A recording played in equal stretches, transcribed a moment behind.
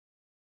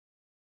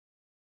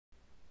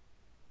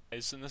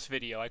In this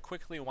video, I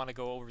quickly want to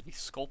go over the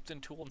Sculpting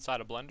tool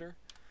inside of Blender.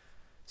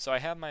 So I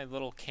have my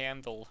little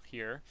candle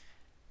here,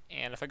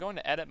 and if I go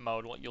into edit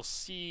mode, what you'll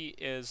see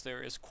is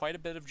there is quite a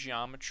bit of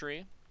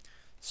geometry.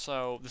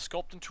 So the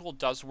Sculpting tool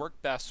does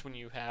work best when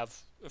you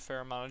have a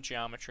fair amount of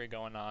geometry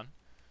going on.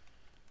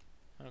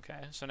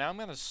 Okay, so now I'm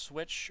going to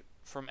switch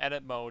from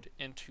edit mode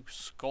into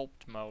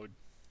sculpt mode,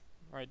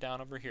 right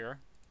down over here.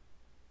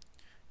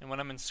 And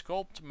when I'm in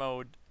sculpt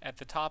mode, at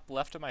the top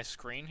left of my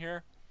screen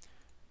here,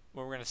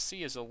 what we're going to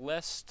see is a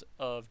list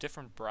of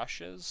different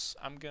brushes.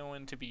 I'm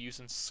going to be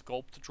using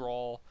Sculpt,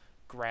 Draw,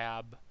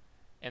 Grab,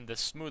 and the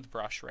Smooth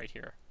brush right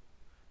here.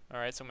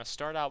 Alright, so I'm going to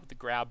start out with the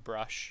Grab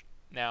brush.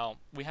 Now,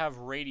 we have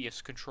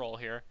radius control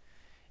here,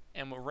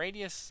 and what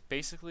radius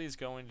basically is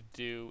going to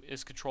do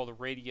is control the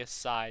radius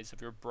size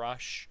of your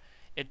brush.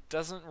 It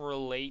doesn't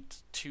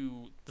relate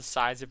to the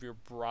size of your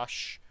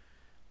brush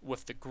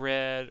with the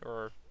grid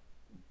or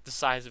the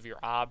size of your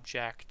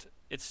object.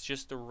 It's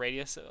just the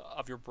radius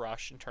of your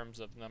brush in terms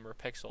of the number of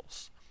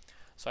pixels.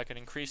 So I can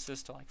increase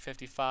this to like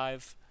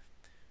 55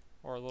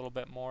 or a little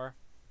bit more,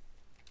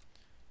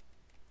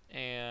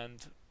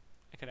 and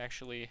I can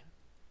actually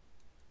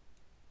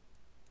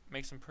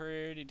make some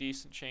pretty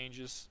decent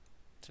changes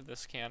to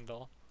this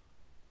candle,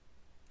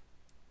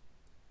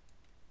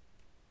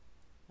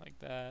 like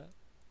that.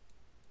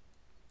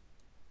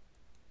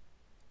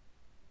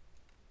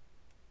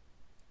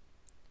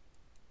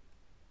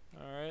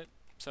 Alright,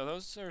 so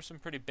those are some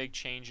pretty big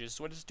changes.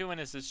 What it's doing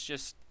is it's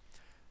just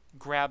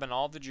grabbing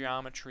all the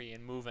geometry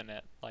and moving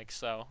it like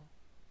so.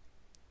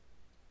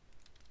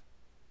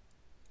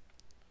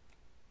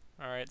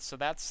 Alright, so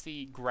that's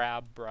the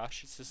grab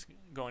brush. It's just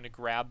going to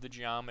grab the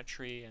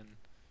geometry and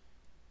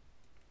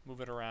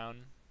move it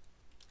around.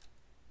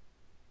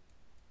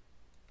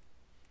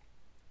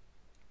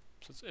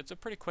 So it's a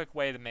pretty quick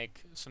way to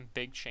make some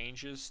big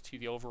changes to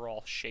the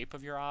overall shape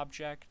of your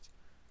object.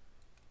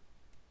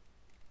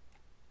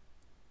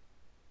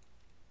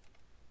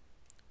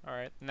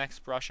 Alright, the next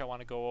brush I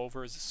want to go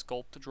over is a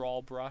Sculpt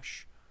Draw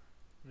brush.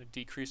 I'm going to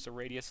decrease the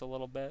radius a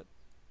little bit.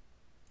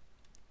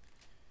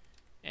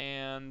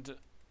 And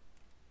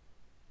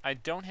I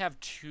don't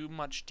have too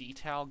much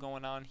detail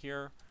going on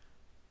here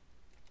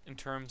in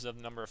terms of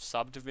number of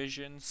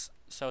subdivisions,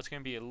 so it's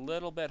going to be a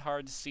little bit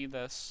hard to see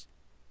this.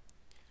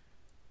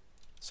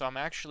 So I'm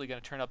actually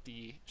going to turn up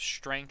the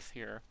strength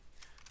here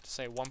to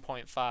say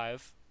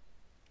 1.5.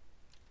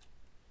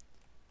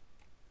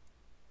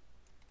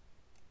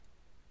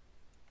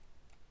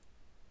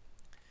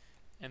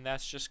 And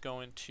that's just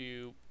going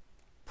to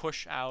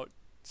push out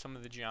some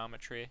of the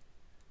geometry.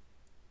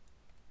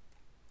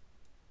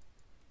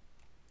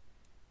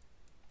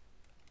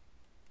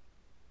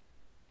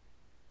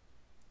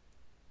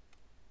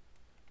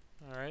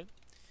 Alright,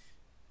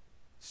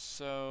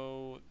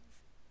 so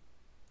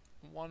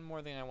one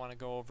more thing I want to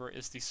go over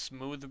is the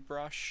smooth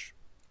brush.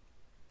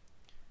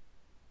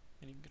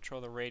 And you can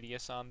control the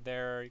radius on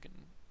there, you can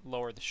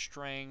lower the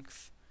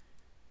strength,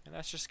 and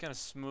that's just going to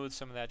smooth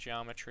some of that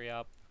geometry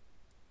up.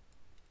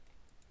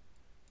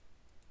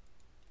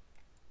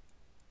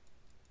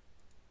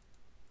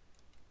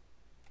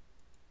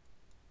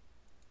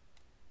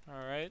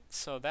 Alright,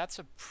 so that's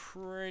a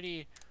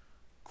pretty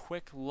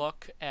quick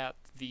look at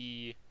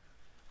the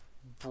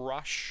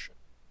brush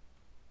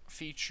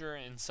feature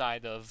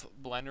inside of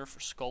Blender for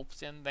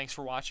Sculpting. Thanks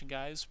for watching,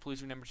 guys.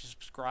 Please remember to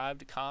subscribe,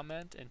 to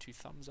comment, and to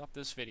thumbs up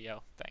this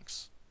video.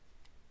 Thanks.